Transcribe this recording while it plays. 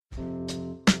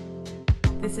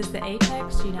This is the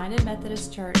Apex United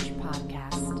Methodist Church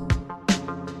podcast.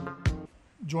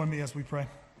 Join me as we pray.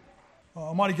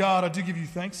 Almighty God, I do give you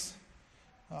thanks.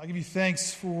 I give you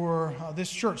thanks for this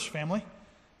church family,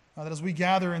 that as we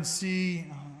gather and see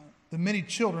the many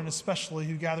children especially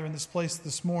who gather in this place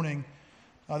this morning,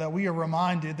 that we are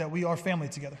reminded that we are family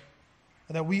together,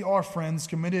 that we are friends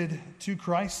committed to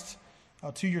Christ,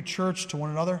 to your church, to one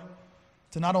another,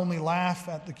 to not only laugh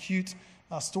at the cute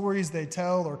stories they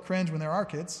tell or cringe when they're our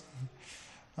kids,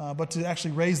 but to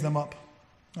actually raise them up,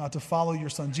 to follow your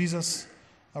son Jesus,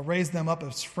 raise them up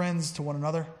as friends to one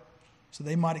another so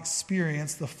they might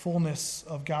experience the fullness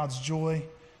of God's joy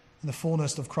and the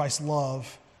fullness of Christ's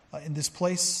love in this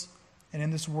place and in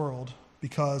this world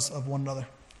because of one another.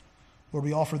 Lord,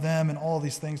 we offer them and all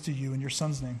these things to you in your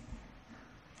son's name.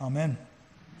 Amen.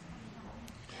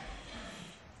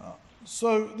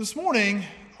 So this morning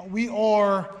we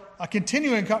are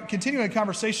continuing a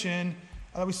conversation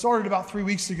that we started about 3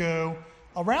 weeks ago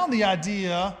around the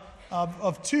idea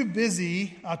of too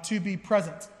busy to be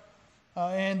present.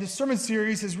 And this sermon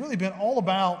series has really been all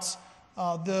about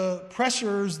the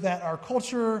pressures that our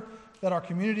culture, that our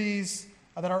communities,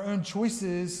 that our own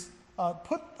choices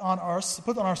put on our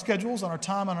schedules, on our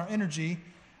time, on our energy,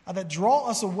 that draw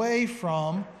us away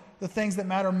from the things that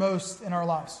matter most in our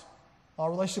lives. Our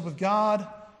relationship with God,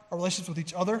 our relationships with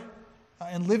each other,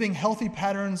 and living healthy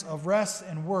patterns of rest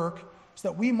and work so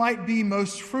that we might be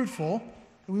most fruitful,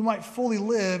 and we might fully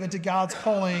live into God's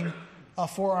calling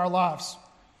for our lives.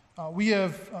 We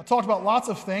have talked about lots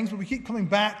of things, but we keep coming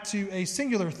back to a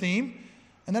singular theme,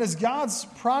 and that is God's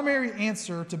primary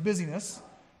answer to busyness,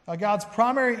 God's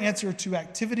primary answer to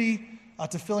activity,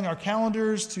 to filling our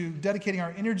calendars, to dedicating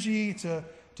our energy, to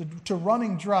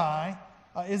running dry,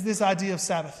 is this idea of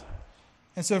Sabbath.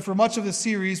 And so for much of this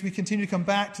series, we continue to come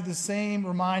back to the same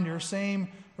reminder, same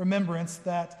remembrance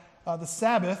that the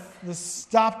Sabbath, this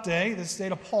stop day, this day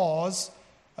to pause,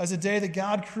 is a day that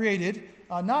God created,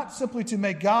 not simply to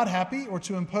make God happy or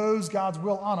to impose God's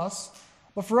will on us,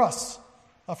 but for us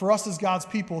as God's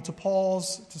people, to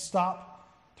pause, to stop,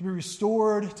 to be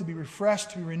restored, to be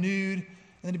refreshed, to be renewed, and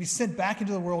then to be sent back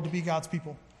into the world to be God's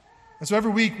people. And so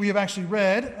every week we have actually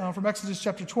read from Exodus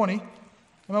chapter 20,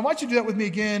 and I invite you to do that with me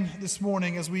again this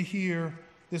morning as we hear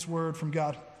this word from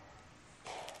God.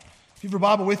 If you have your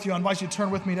Bible with you, I invite you to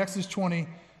turn with me to Exodus 20,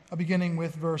 beginning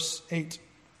with verse 8.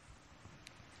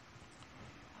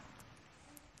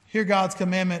 Hear God's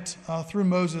commandment through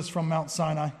Moses from Mount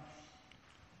Sinai.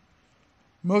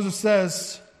 Moses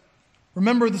says,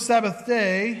 "Remember the Sabbath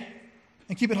day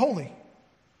and keep it holy.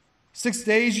 6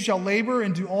 days you shall labor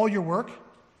and do all your work,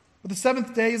 but the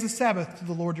seventh day is a Sabbath to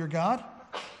the Lord your God.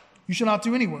 You shall not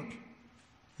do any work.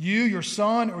 You, your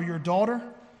son or your daughter,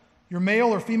 your male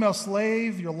or female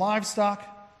slave, your livestock,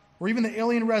 or even the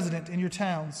alien resident in your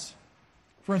towns.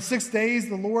 For in 6 days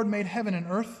the Lord made heaven and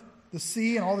earth, the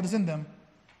sea and all that is in them,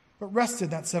 but rested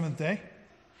that seventh day.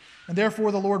 And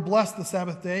therefore the Lord blessed the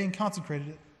Sabbath day and consecrated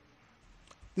it."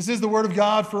 This is the word of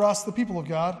God for us, the people of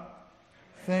God.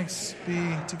 Thanks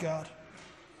be to God.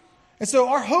 And so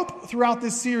our hope throughout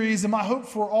this series, and my hope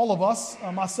for all of us,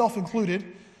 myself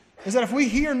included, is that if we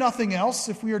hear nothing else,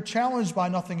 if we are challenged by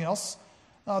nothing else,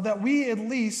 that we at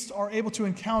least are able to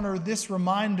encounter this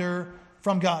reminder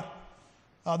from God.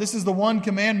 This is the one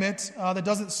commandment that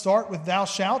doesn't start with thou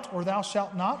shalt or thou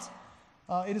shalt not.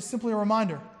 It is simply a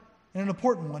reminder, and an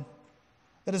important one,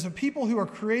 that as a people who are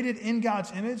created in God's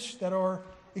image, that are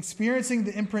experiencing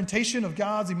the imprintation of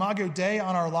God's Imago Dei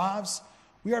on our lives,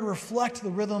 we are to reflect the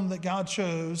rhythm that God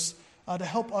chose to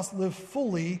help us live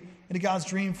fully into God's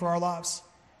dream for our lives.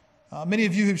 Many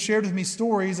of you have shared with me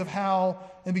stories of how,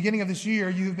 in the beginning of this year,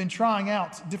 you have been trying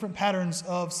out different patterns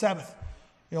of Sabbath.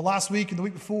 Last week and the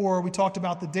week before, we talked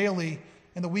about the daily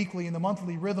and the weekly and the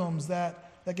monthly rhythms that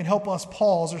can help us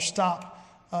pause or stop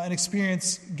and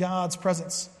experience God's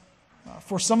presence.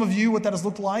 For some of you, what that has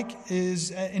looked like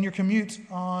is in your commute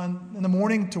in the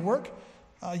morning to work,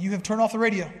 you have turned off the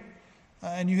radio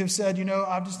and you have said,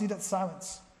 I just need that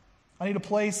silence. I need a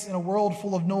place in a world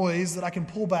full of noise that I can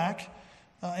pull back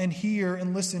and hear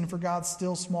and listen for God's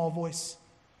still small voice.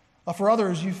 For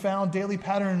others, you found daily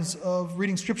patterns of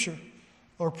reading Scripture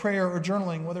or prayer or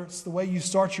journaling, whether it's the way you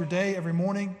start your day every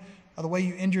morning or the way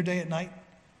you end your day at night.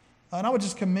 And I would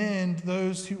just commend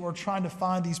those who are trying to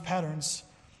find these patterns,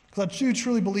 because I do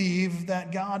truly believe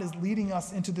that God is leading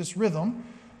us into this rhythm,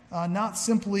 not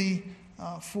simply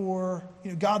for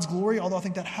God's glory, although I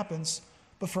think that happens,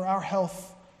 but for our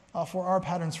health, for our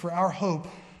patterns, for our hope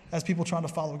as people trying to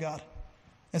follow God.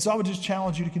 And so I would just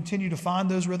challenge you to continue to find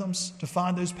those rhythms, to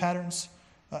find those patterns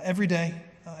every day,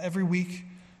 every week,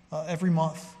 every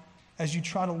month, as you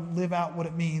try to live out what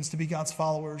it means to be God's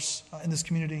followers in this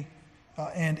community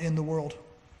and in the world.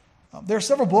 There are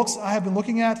several books I have been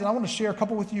looking at, and I want to share a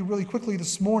couple with you really quickly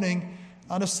this morning.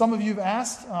 I know some of you have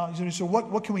asked, so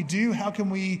what can we do? How can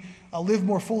we live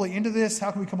more fully into this? How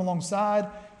can we come alongside,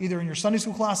 either in your Sunday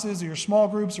school classes or your small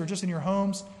groups or just in your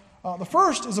homes? The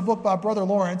first is a book by Brother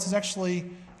Lawrence. It's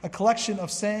actually a collection of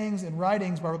sayings and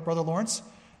writings by Brother Lawrence.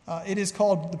 It is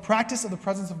called The Practice of the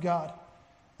Presence of God.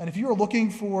 And if you are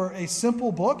looking for a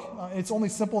simple book, it's only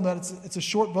simple in that it's a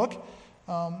short book,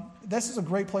 this is a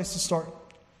great place to start.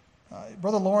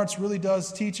 Brother Lawrence really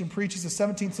does teach and preach. He's a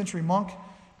 17th century monk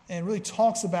and really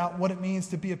talks about what it means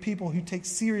to be a people who take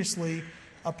seriously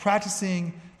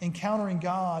practicing encountering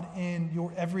God in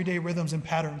your everyday rhythms and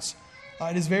patterns.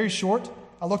 It is very short.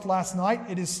 I looked last night.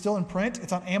 It is still in print.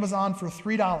 It's on Amazon for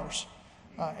 $3.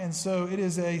 And so it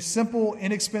is a simple,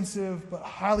 inexpensive, but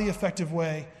highly effective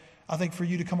way, I think, for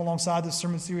you to come alongside this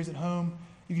sermon series at home.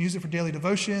 You can use it for daily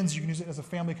devotions. You can use it as a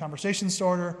family conversation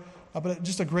starter. But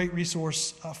just a great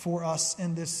resource for us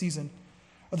in this season.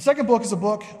 The second book is a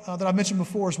book that I mentioned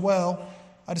before as well.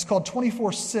 It's called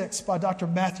 24/6 by Dr.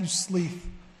 Matthew Sleeth.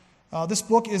 This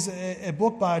book is a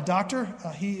book by a doctor.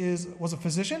 He was a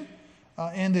physician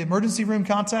in the emergency room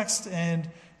context and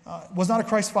was not a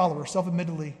Christ follower,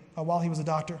 self-admittedly, while he was a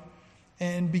doctor,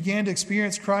 and began to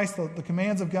experience Christ, the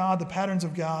commands of God, the patterns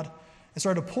of God, and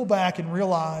started to pull back and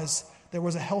realize there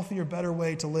was a healthier, better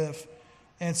way to live.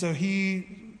 And so he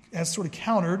has sort of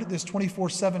countered this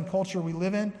 24/7 culture we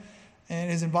live in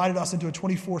and has invited us into a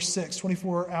 24/6,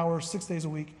 24 hours, 6 days a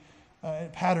week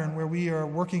pattern where we are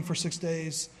working for 6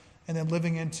 days and then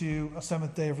living into a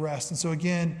seventh day of rest. And so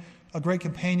again, a great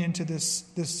companion to this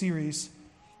series.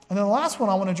 And then the last one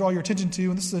I want to draw your attention to,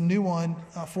 and this is a new one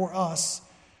for us,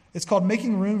 it's called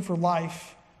Making Room for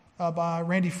Life by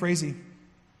Randy Frazee.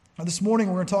 This morning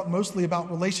we're going to talk mostly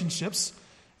about relationships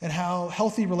and how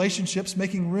healthy relationships,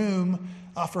 making room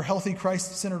for healthy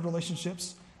Christ-centered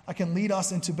relationships, can lead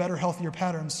us into better, healthier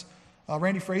patterns.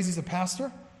 Randy Frazee is a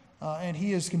pastor, and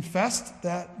he has confessed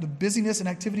that the busyness and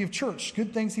activity of church,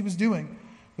 good things he was doing,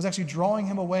 was actually drawing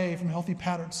him away from healthy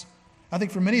patterns. I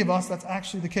think for many of us, that's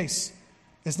actually the case.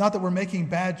 It's not that we're making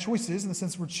bad choices in the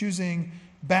sense we're choosing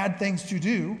bad things to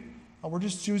do. We're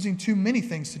just choosing too many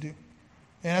things to do.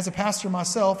 And as a pastor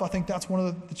myself, I think that's one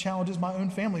of the challenges my own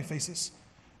family faces,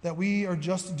 that we are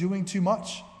just doing too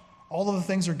much. All of the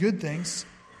things are good things.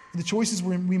 The choices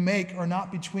we make are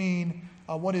not between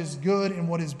what is good and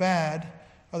what is bad.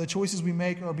 The choices we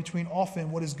make are between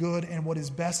often what is good and what is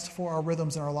best for our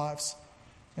rhythms in our lives.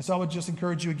 And so I would just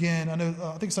encourage you again. I know,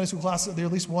 I think Sunday school class, there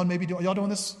at least one maybe. Are y'all doing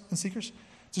this in Seekers? So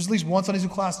there's at least one Sunday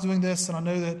school class doing this, and I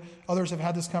know that others have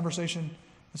had this conversation.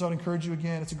 And so I'd encourage you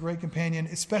again. It's a great companion,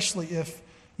 especially if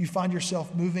you find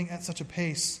yourself moving at such a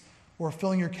pace or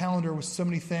filling your calendar with so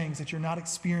many things that you're not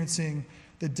experiencing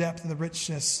the depth and the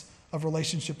richness of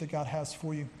relationship that God has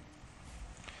for you.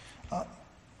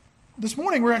 This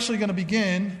morning, we're actually going to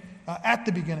begin at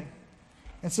the beginning.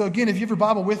 And so again, if you have your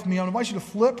Bible with me, I invite you to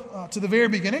flip to the very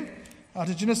beginning,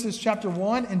 to Genesis chapter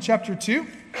 1 and chapter 2.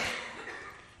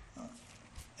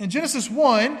 In Genesis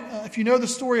 1, if you know the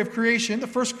story of creation, the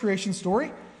first creation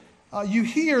story, you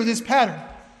hear this pattern,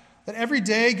 that every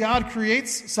day God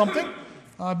creates something,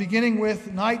 beginning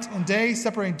with night and day,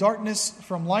 separating darkness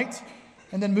from light,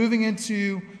 and then moving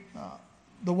into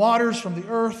the waters from the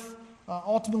earth,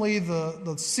 ultimately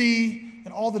the sea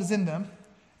and all that is in them.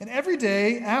 And every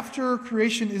day after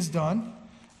creation is done,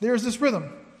 there's this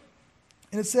rhythm.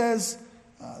 And it says,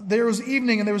 there was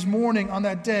evening and there was morning on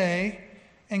that day,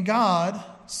 and God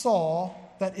saw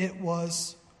that it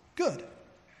was good.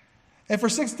 And for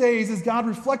 6 days, as God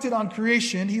reflected on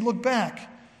creation, he looked back,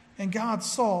 and God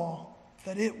saw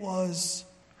that it was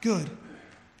good.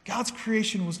 God's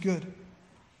creation was good.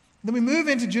 Then we move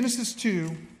into Genesis 2,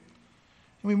 and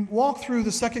we walk through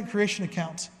the second creation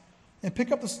account and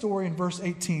pick up the story in verse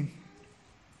 18.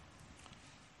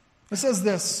 It says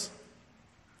this: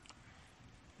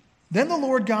 Then the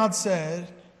Lord God said,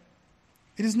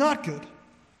 "It is not good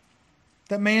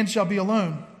that man shall be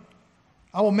alone.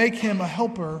 I will make him a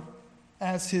helper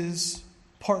as his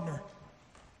partner."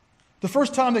 The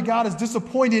first time that God is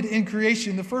disappointed in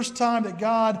creation, the first time that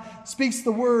God speaks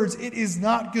the words, "It is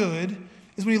not good,"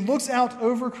 is when he looks out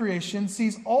over creation,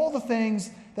 sees all the things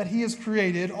that he has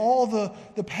created, all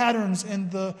the patterns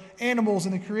and the animals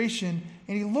in the creation,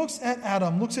 and he looks at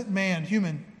Adam, looks at man,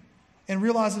 human, and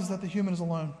realizes that the human is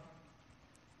alone.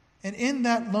 And in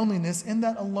that loneliness, in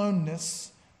that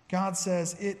aloneness, God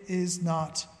says, "It is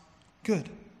not good."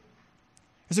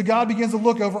 And so God begins to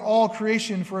look over all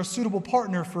creation for a suitable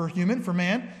partner for human, for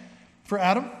man, for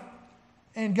Adam.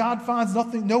 And God finds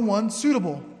no one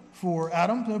suitable for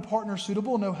Adam, no partner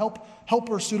suitable, no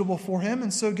helper suitable for him.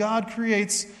 And so God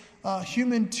creates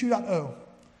human 2.0,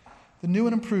 the new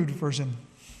and improved version.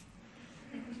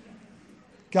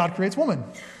 God creates woman.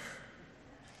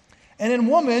 And in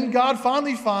woman, God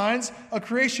finally finds a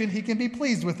creation he can be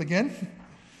pleased with again.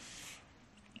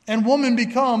 And woman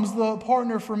becomes the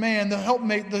partner for man, the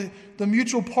helpmate, the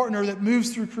mutual partner that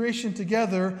moves through creation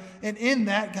together. And in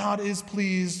that, God is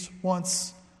pleased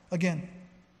once again.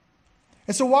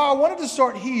 And so while I wanted to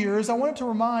start here is I wanted to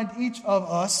remind each of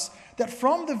us that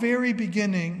from the very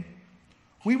beginning,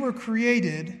 we were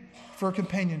created for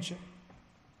companionship.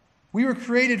 We were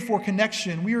created for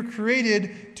connection. We were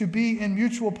created to be in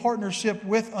mutual partnership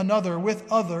with another, with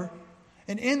other.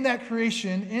 And in that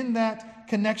creation, in that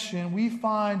connection, we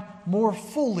find more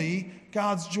fully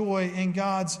God's joy and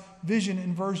God's vision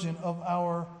and version of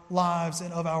our lives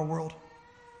and of our world.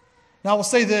 Now, I will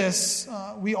say this.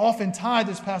 We often tie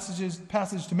this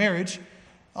passage to marriage,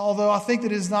 although I think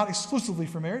that it is not exclusively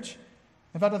for marriage.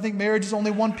 In fact, I think marriage is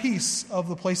only one piece of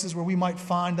the places where we might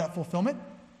find that fulfillment.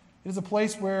 It is a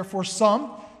place where, for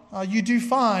some, you do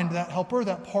find that helper,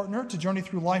 that partner to journey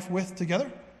through life with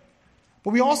together.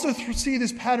 But we also see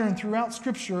this pattern throughout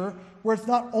Scripture where it's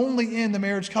not only in the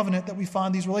marriage covenant that we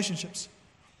find these relationships.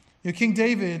 King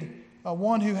David,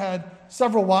 one who had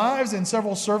several wives and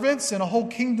several servants and a whole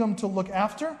kingdom to look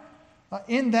after,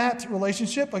 in that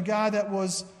relationship, a guy that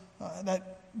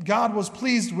God was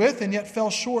pleased with and yet fell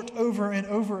short over and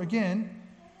over again,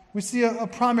 we see a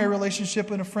primary relationship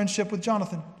and a friendship with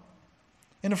Jonathan.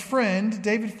 In a friend,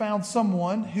 David found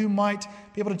someone who might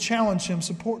be able to challenge him,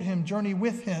 support him, journey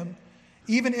with him,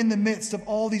 even in the midst of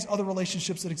all these other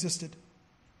relationships that existed.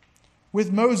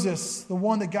 With Moses, the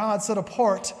one that God set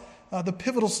apart, the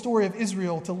pivotal story of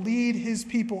Israel, to lead his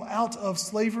people out of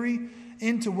slavery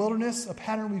into wilderness, a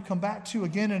pattern we've come back to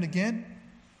again and again.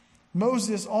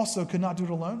 Moses also could not do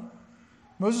it alone.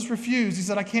 Moses refused. He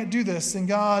said, I can't do this. And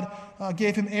God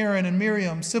gave him Aaron and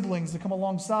Miriam, siblings, to come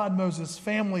alongside Moses,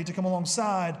 family to come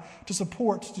alongside, to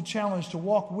support, to challenge, to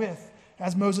walk with,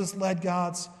 as Moses led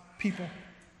God's people.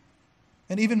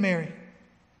 And even Mary,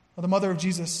 the mother of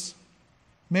Jesus,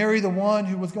 Mary, the one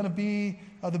who was going to be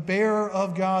the bearer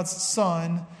of God's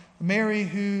son, Mary,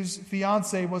 whose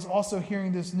fiance was also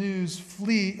hearing this news,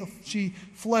 she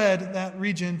fled that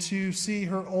region to see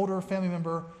her older family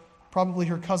member, probably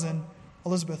her cousin,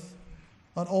 Elizabeth,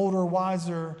 an older,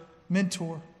 wiser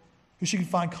mentor who she could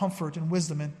find comfort and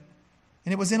wisdom in.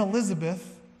 And it was in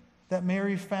Elizabeth that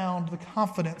Mary found the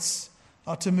confidence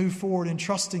to move forward in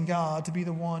trusting God to be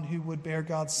the one who would bear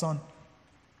God's son.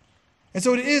 And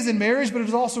so it is in marriage, but it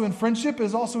is also in friendship, it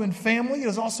is also in family, it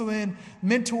is also in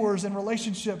mentors and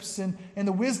relationships and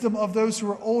the wisdom of those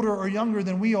who are older or younger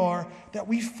than we are, that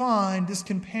we find this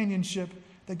companionship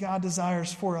that God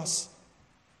desires for us.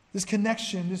 This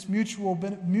connection, this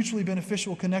mutually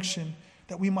beneficial connection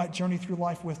that we might journey through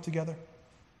life with together.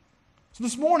 So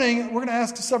this morning, we're going to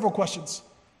ask several questions.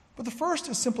 But the first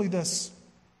is simply this.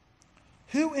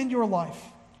 Who in your life,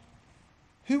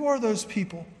 who are those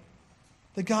people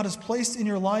that God has placed in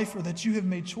your life or that you have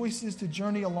made choices to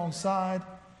journey alongside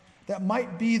that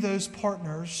might be those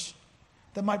partners,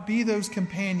 that might be those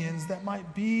companions, that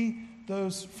might be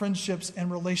those friendships and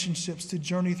relationships to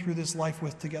journey through this life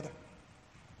with together?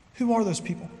 Who are those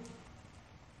people?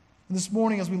 And this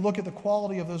morning, as we look at the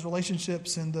quality of those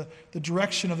relationships and the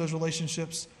direction of those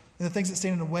relationships and the things that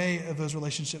stand in the way of those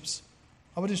relationships,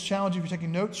 I would just challenge you, if you're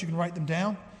taking notes, you can write them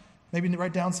down. Maybe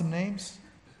write down some names.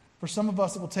 For some of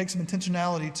us, it will take some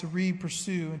intentionality to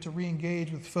pursue and to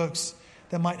re-engage with folks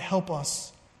that might help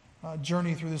us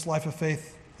journey through this life of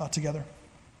faith together.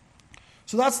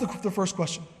 So that's the first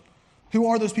question. Who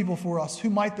are those people for us? Who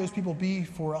might those people be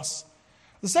for us?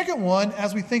 The second one,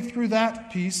 as we think through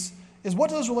that piece, is what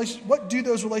do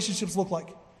those relationships look like?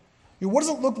 What does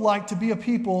it look like to be a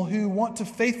people who want to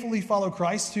faithfully follow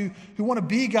Christ, who want to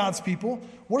be God's people?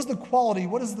 What is the quality,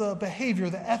 what is the behavior,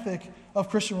 the ethic of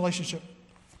Christian relationship?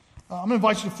 I'm going to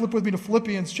invite you to flip with me to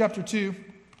Philippians chapter 2.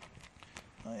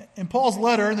 In Paul's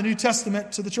letter in the New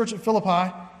Testament to the church at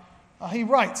Philippi, he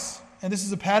writes, and this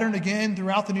is a pattern again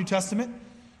throughout the New Testament,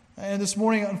 and this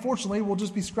morning, unfortunately, we'll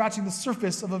just be scratching the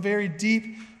surface of a very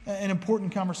deep and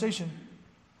important conversation.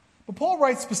 But Paul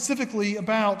writes specifically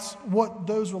about what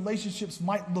those relationships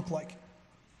might look like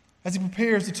as he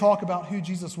prepares to talk about who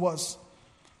Jesus was.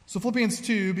 So Philippians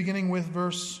 2, beginning with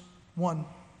verse 1,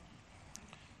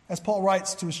 as Paul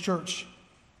writes to his church,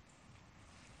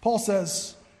 Paul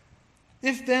says,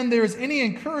 "If then there is any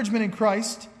encouragement in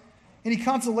Christ, any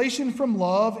consolation from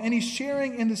love, any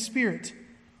sharing in the Spirit,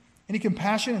 any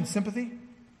compassion and sympathy,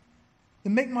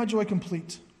 then make my joy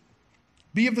complete.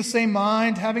 Be of the same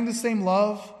mind, having the same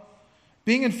love,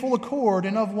 being in full accord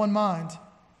and of one mind.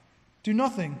 Do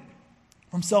nothing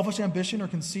from selfish ambition or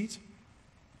conceit,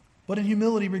 but in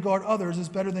humility regard others as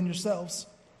better than yourselves.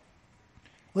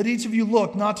 Let each of you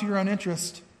look not to your own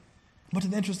interest, but to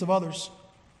the interest of others.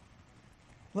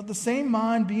 Let the same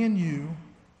mind be in you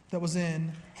that was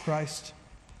in Christ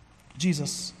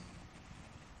Jesus.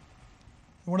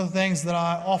 One of the things that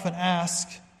I often ask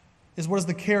is, what is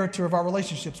the character of our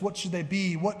relationships? What should they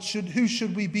be? Who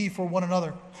should we be for one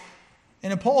another?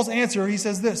 And in Paul's answer, he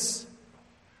says this: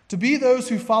 to be those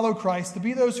who follow Christ, to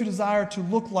be those who desire to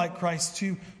look like Christ,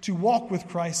 to walk with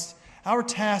Christ, our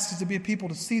task is to be a people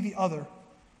to see the other,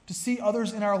 to see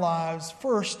others in our lives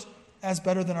first as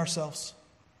better than ourselves.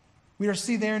 We are to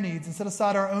see their needs and set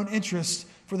aside our own interests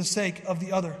for the sake of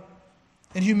the other.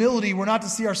 In humility, we're not to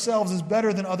see ourselves as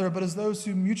better than other, but as those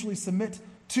who mutually submit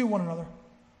to one another,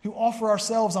 who offer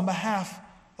ourselves on behalf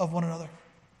of one another.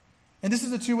 And this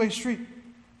is a two-way street.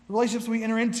 The relationships we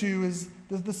enter into is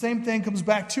the same thing comes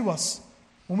back to us.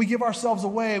 When we give ourselves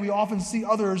away, we often see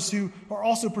others who are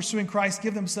also pursuing Christ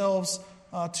give themselves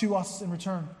to us in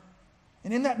return.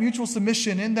 And in that mutual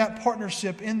submission, in that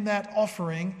partnership, in that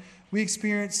offering, we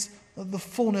experience the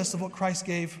fullness of what Christ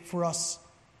gave for us.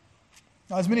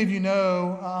 Now, as many of you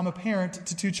know, I'm a parent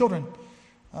to two children.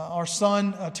 Our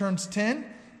son turns 10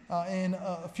 in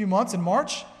a few months in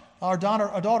March. Our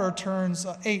daughter turns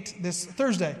 8 this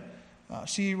Thursday.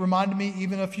 She reminded me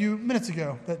even a few minutes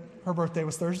ago that her birthday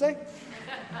was Thursday.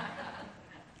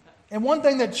 And one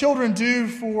thing that children do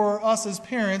for us as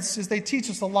parents is they teach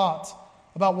us a lot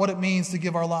about what it means to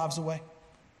give our lives away.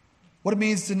 What it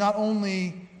means to not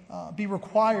only be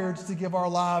required to give our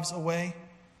lives away,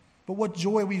 but what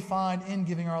joy we find in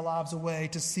giving our lives away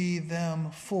to see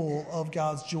them full of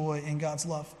God's joy and God's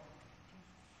love.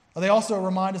 They also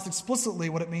remind us explicitly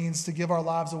what it means to give our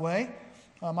lives away.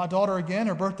 My daughter, again,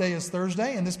 her birthday is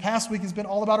Thursday, and this past week has been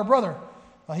all about her brother.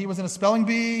 He was in a spelling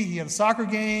bee, he had a soccer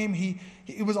game,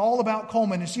 it was all about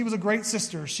Coleman, and she was a great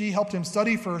sister. She helped him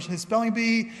study for his spelling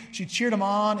bee. She cheered him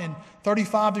on in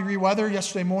 35-degree weather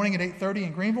yesterday morning at 8:30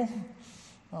 in Greenville.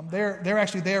 They're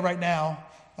actually there right now.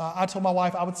 I told my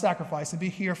wife I would sacrifice and be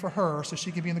here for her so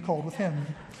she could be in the cold with him.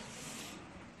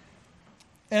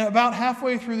 And about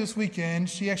halfway through this weekend,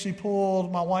 she actually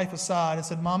pulled my wife aside and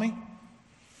said, "Mommy,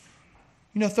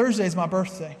 you know, Thursday is my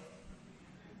birthday.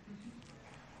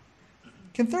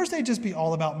 Can Thursday just be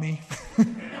all about me?"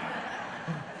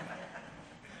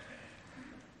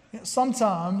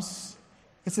 Sometimes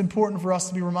it's important for us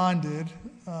to be reminded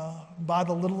by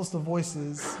the littlest of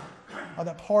voices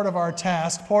that part of our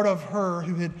task, part of her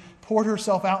who had poured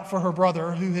herself out for her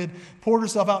brother, who had poured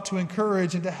herself out to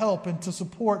encourage and to help and to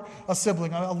support a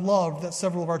sibling. I loved that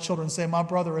several of our children say, "My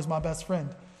brother is my best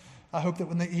friend." I hope that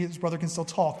when his brother can still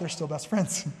talk, they're still best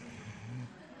friends.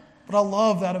 But I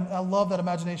love that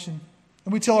imagination.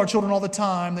 And we tell our children all the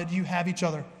time that you have each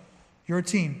other. You're a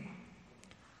team.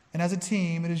 And as a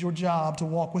team, it is your job to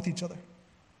walk with each other,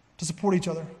 to support each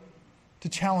other, to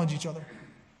challenge each other,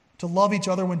 to love each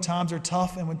other when times are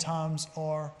tough and when times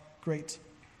are great.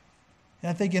 And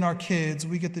I think in our kids,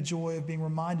 we get the joy of being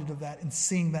reminded of that and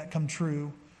seeing that come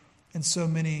true in so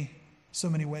many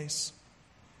ways.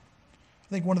 I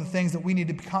think one of the things that we need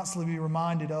to constantly be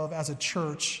reminded of as a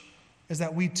church is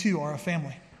that we too are a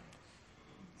family.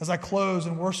 As I close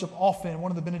and worship often,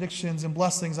 one of the benedictions and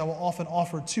blessings I will often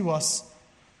offer to us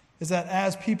is that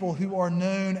as people who are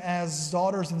known as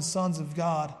daughters and sons of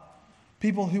God,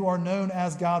 people who are known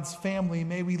as God's family,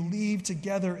 may we leave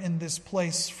together in this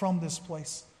place, from this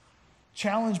place,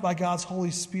 challenged by God's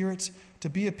Holy Spirit to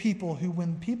be a people who,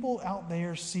 when people out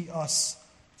there see us,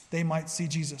 they might see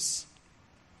Jesus.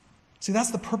 See, that's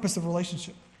the purpose of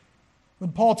relationship.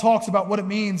 When Paul talks about what it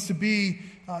means to be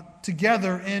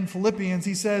together in Philippians,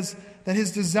 he says that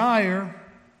his desire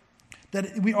that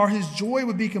his joy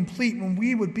would be complete when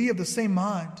we would be of the same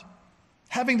mind,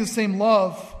 having the same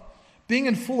love, being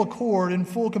in full accord and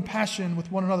full compassion with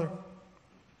one another.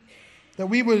 That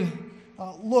we would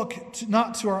look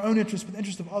not to our own interest, but the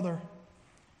interest of other.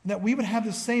 And that we would have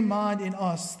the same mind in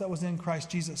us that was in Christ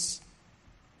Jesus.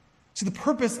 See, the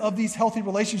purpose of these healthy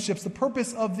relationships, the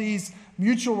purpose of these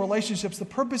mutual relationships, the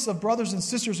purpose of brothers and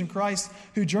sisters in Christ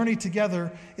who journey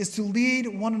together is to lead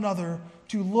one another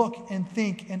to look and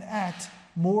think and act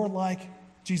more like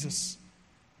Jesus.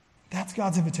 That's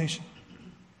God's invitation.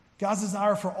 God's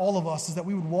desire for all of us is that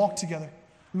we would walk together.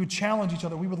 We would challenge each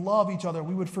other. We would love each other.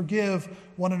 We would forgive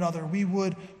one another. We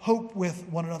would hope with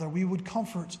one another. We would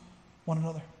comfort one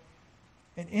another.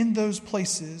 And in those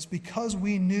places, because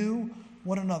we knew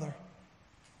one another,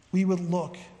 we would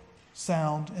look,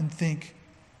 sound, and think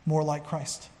more like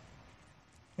Christ.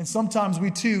 And sometimes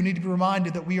we too need to be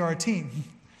reminded that we are a team.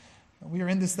 We are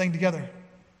in this thing together. And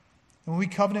when we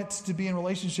covenant to be in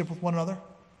relationship with one another,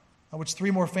 which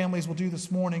 3 more families will do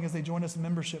this morning as they join us in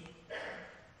membership,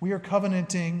 we are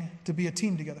covenanting to be a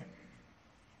team together.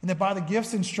 And that by the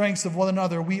gifts and strengths of one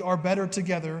another, we are better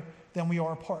together than we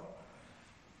are apart.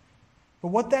 But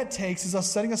what that takes is us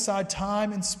setting aside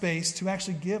time and space to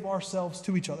actually give ourselves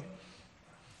to each other.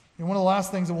 And one of the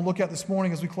last things that we'll look at this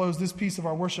morning as we close this piece of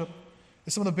our worship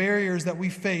is some of the barriers that we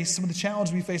face, some of the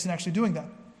challenges we face in actually doing that.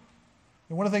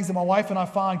 And one of the things that my wife and I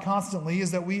find constantly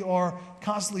is that we are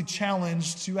constantly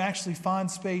challenged to actually find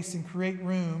space and create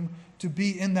room to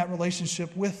be in that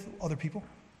relationship with other people,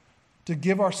 to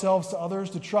give ourselves to others,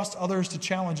 to trust others, to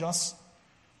challenge us.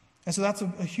 And so that's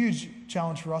a huge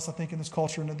challenge for us, I think, in this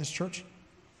culture and in this church.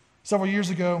 Several years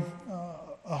ago,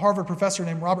 a Harvard professor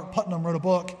named Robert Putnam wrote a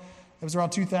book that was around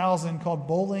 2000 called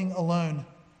Bowling Alone.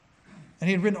 And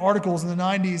he had written articles in the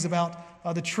 90s about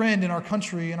the trend in our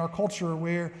country and our culture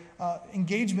where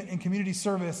engagement in community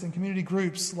service and community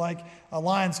groups like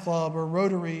Lions Club or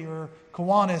Rotary or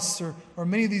Kiwanis or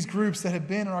many of these groups that had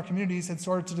been in our communities had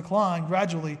started to decline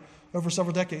gradually over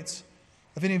several decades.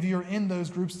 If any of you are in those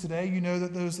groups today, you know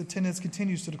that those attendance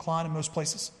continues to decline in most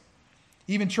places.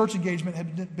 Even church engagement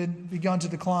had begun to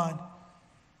decline.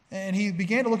 And he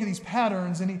began to look at these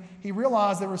patterns, and he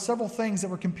realized there were several things that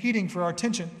were competing for our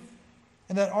attention.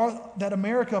 And that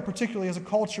America, particularly as a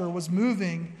culture, was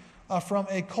moving from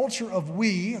a culture of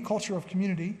we, a culture of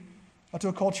community, to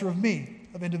a culture of me,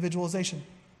 of individualization.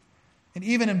 And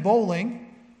even in bowling,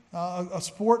 a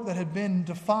sport that had been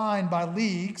defined by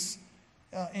leagues,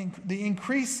 the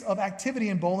increase of activity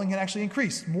in bowling had actually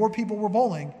increased. More people were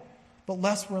bowling, but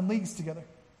less were in leagues together.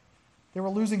 They were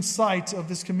losing sight of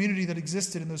this community that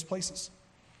existed in those places.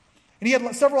 And he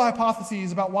had several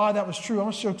hypotheses about why that was true. I'm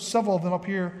going to show several of them up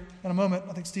here in a moment.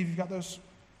 I think, Steve, you've got those.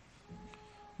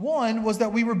 One was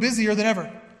that we were busier than ever,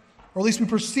 or at least we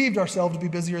perceived ourselves to be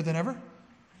busier than ever.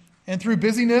 And through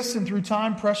busyness and through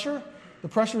time pressure, the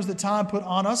pressures that time put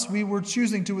on us, we were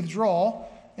choosing to withdraw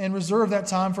and reserve that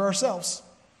time for ourselves.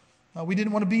 We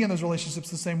didn't want to be in those relationships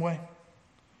the same way.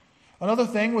 Another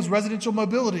thing was residential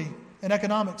mobility and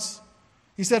economics.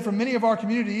 He said for many of our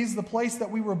communities, the place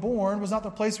that we were born was not the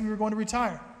place we were going to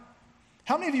retire.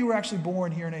 How many of you were actually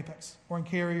born here in Apex or in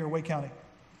Cary or Wake County?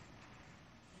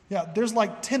 Yeah, there's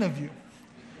like 10 of you.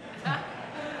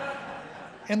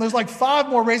 And there's like 5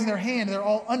 more raising their hand, and they're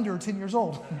all under 10 years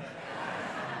old.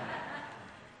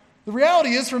 The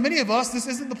reality is, for many of us, this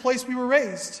isn't the place we were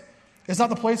raised. It's not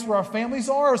the place where our families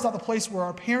are. It's not the place where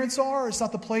our parents are. It's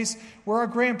not the place where our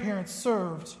grandparents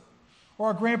served or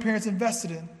our grandparents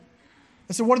invested in.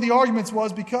 And so one of the arguments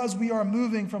was because we are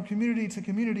moving from community to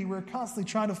community, we're constantly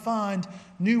trying to find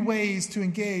new ways to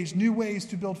engage, new ways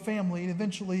to build family, and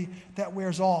eventually that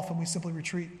wears off and we simply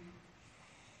retreat.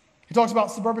 He talks about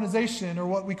suburbanization, or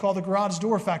what we call the garage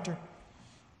door factor,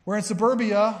 where in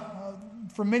suburbia,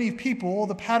 for many people,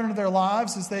 the pattern of their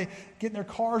lives is they get in their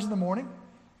cars in the morning,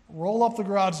 roll up the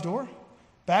garage door,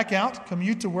 back out,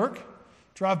 commute to work,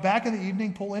 drive back in the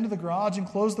evening, pull into the garage and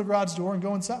close the garage door and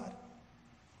go inside.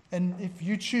 And if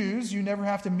you choose, you never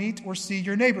have to meet or see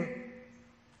your neighbor.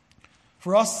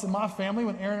 For us and my family,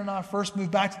 when Aaron and I first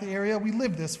moved back to the area, we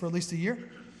lived this for at least a year.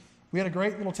 We had a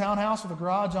great little townhouse with a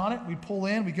garage on it. We'd pull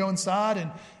in, we'd go inside, and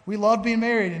we loved being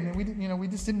married, and we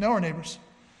just didn't know our neighbors.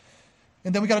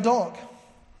 And then we got a dog.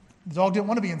 The dog didn't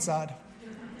want to be inside,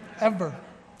 ever.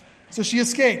 So she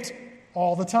escaped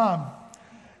all the time.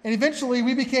 And eventually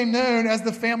we became known as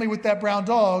the family with that brown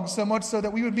dog, so much so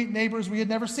that we would meet neighbors we had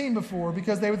never seen before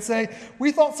because they would say,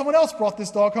 "We thought someone else brought this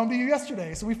dog home to you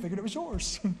yesterday, so we figured it was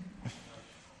yours."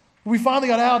 We finally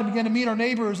got out and began to meet our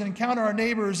neighbors and encounter our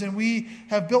neighbors, and we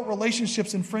have built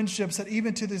relationships and friendships that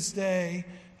even to this day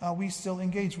we still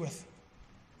engage with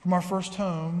from our first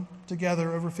home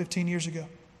together over 15 years ago.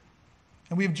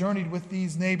 And we have journeyed with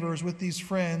these neighbors, with these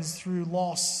friends, through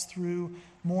loss, through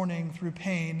mourning, through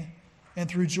pain, and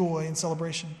through joy and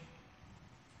celebration.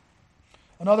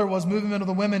 Another was movement of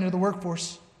the women into the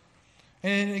workforce.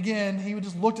 And again, he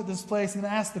just looked at this place and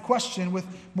asked the question, with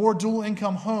more dual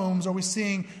income homes, are we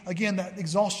seeing, again, that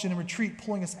exhaustion and retreat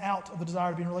pulling us out of the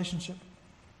desire to be in a relationship?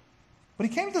 But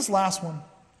he came to this last one.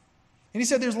 And he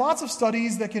said there's lots of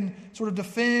studies that can sort of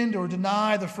defend or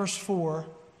deny the first 4,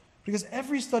 because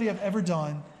every study I've ever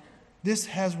done, this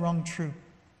has rung true.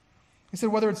 He said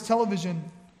whether it's television,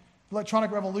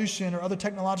 electronic revolution, or other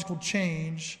technological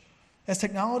change, as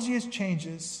technology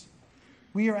changes,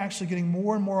 we are actually getting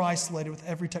more and more isolated with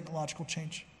every technological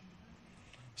change.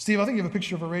 Steve, I think you have a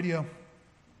picture of a radio.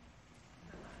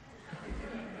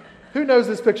 Who knows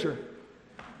this picture?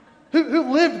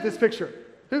 Who lived this picture?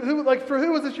 For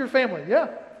who was this your family? Yeah.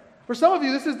 For some of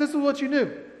you, this is what you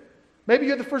knew. Maybe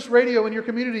you had the first radio in your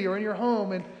community or in your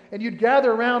home, and you'd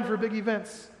gather around for big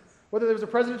events. Whether there was a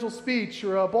presidential speech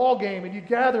or a ball game, and you'd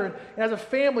gather, and as a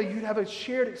family, you'd have a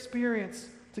shared experience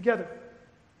together.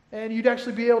 And you'd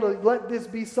actually be able to let this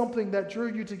be something that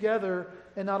drew you together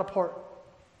and not apart.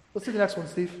 Let's see the next one,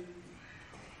 Steve.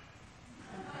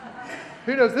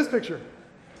 Who knows this picture?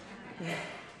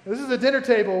 This is a dinner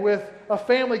table with a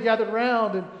family gathered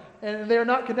around, and they are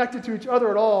not connected to each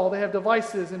other at all. They have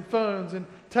devices and phones and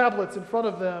tablets in front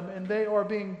of them, and they are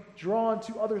being drawn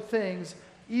to other things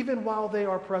even while they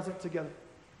are present together.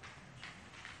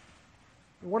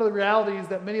 And one of the realities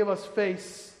that many of us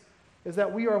face is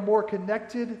that we are more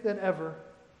connected than ever,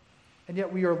 and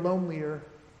yet we are lonelier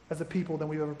as a people than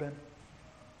we've ever been.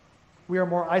 We are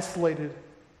more isolated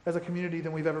as a community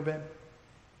than we've ever been.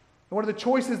 And one of the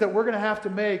choices that we're going to have to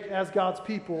make as God's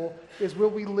people is, will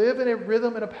we live in a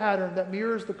rhythm and a pattern that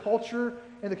mirrors the culture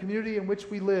and the community in which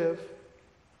we live,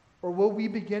 or will we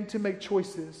begin to make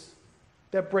choices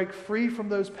that break free from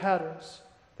those patterns,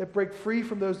 that break free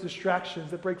from those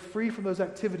distractions, that break free from those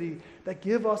activities, that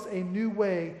give us a new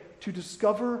way to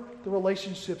discover the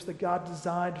relationships that God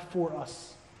designed for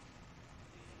us?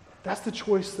 That's the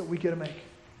choice that we get to make.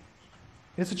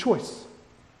 And it's a choice.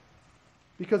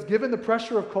 Because given the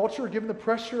pressure of culture, given the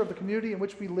pressure of the community in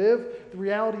which we live, the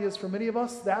reality is for many of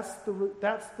us, that's the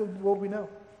world we know.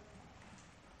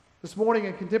 This morning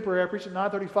in Contemporary, I preached at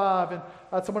 9:35, and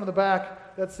I had someone in the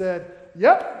back that said,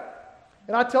 "Yep,"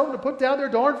 and I tell them to put down their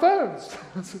darn phones.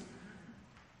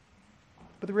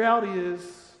 But the reality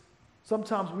is,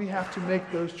 sometimes we have to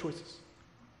make those choices.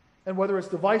 And whether it's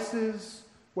devices,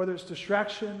 whether it's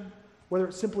distraction, whether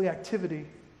it's simply activity,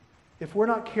 if we're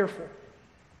not careful,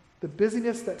 the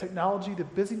busyness that technology, the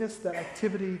busyness that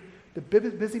activity, the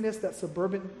busyness that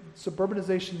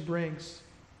suburbanization brings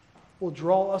will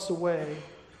draw us away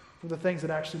from the things that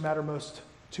actually matter most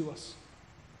to us.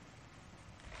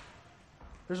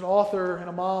 There's an author and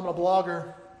a mom and a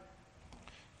blogger.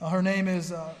 Her name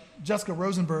is Jessica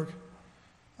Rosenberg.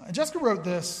 Jessica wrote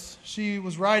this. She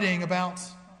was writing about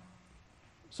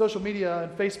social media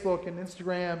and Facebook and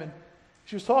Instagram, and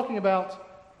she was talking about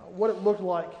what it looked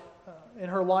like in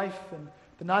her life and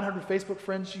the 900 Facebook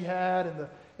friends she had and the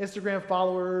Instagram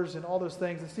followers and all those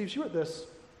things. And Steve, she wrote this.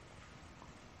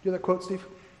 You hear that quote, Steve?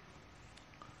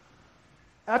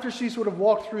 After she sort of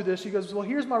walked through this, she goes, "Well,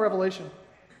 here's my revelation."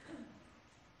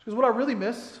 She goes, "What I really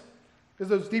miss is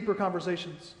those deeper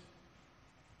conversations.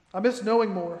 I miss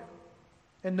knowing more.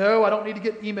 And no, I don't need to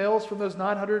get emails from those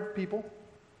 900 people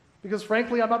because,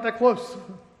 frankly, I'm not that close.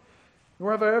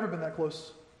 Nor have I ever been that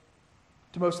close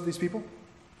to most of these people.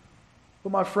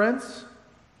 But my friends,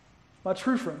 my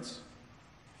true friends,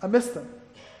 I miss them.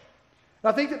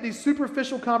 And I think that these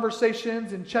superficial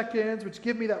conversations and check-ins, which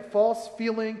give me that false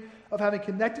feeling of having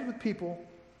connected with people,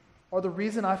 are the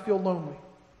reason I feel lonely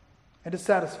and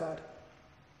dissatisfied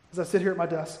as I sit here at my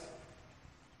desk.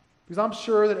 Because I'm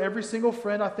sure that every single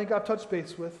friend I think I've touched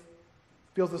base with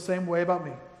feels the same way about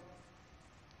me.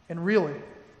 And really,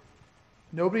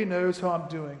 nobody knows how I'm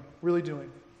really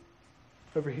doing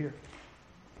over here."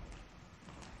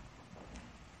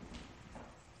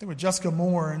 I think what Jessica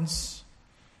mourns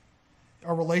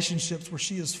are relationships where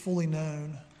she is fully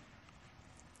known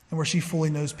and where she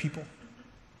fully knows people.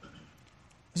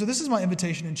 So this is my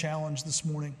invitation and challenge this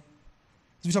morning.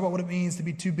 As we talk about what it means to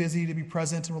be too busy to be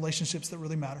present in relationships that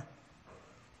really matter,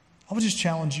 I would just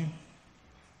challenge you.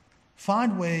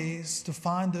 Find ways to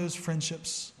find those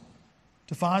friendships,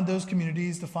 to find those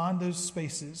communities, to find those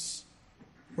spaces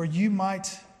where you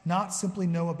might not simply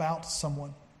know about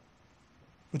someone,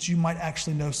 but you might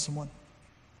actually know someone.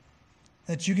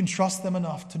 That you can trust them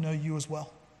enough to know you as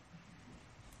well.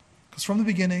 Because from the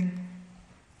beginning,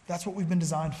 that's what we've been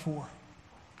designed for.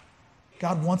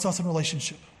 God wants us in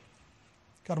relationship.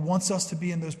 God wants us to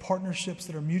be in those partnerships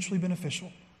that are mutually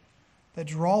beneficial, that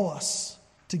draw us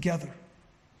together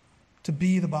to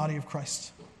be the body of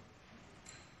Christ.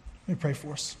 Let me pray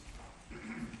for us.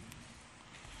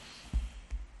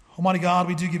 Almighty God,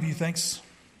 we do give you thanks.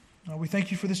 We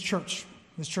thank you for this church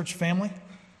family,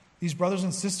 these brothers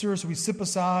and sisters who we sit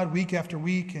beside week after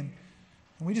week, and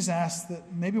we just ask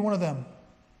that maybe one of them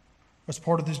is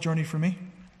part of this journey for me.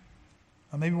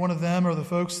 Maybe one of them are the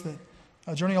folks that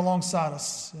journey alongside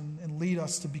us and lead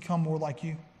us to become more like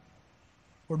you.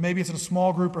 Or maybe it's in a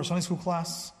small group or a Sunday school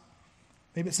class.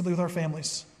 Maybe it's simply with our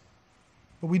families.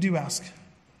 But we do ask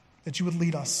that you would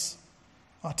lead us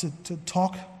to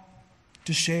talk,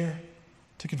 to share,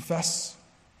 to confess,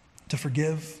 to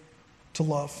forgive, to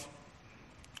love,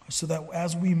 so that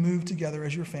as we move together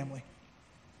as your family,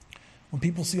 when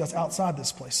people see us outside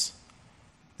this place,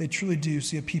 they truly do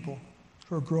see a people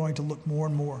who are growing to look more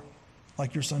and more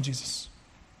like your Son, Jesus.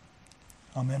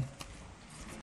 Amen.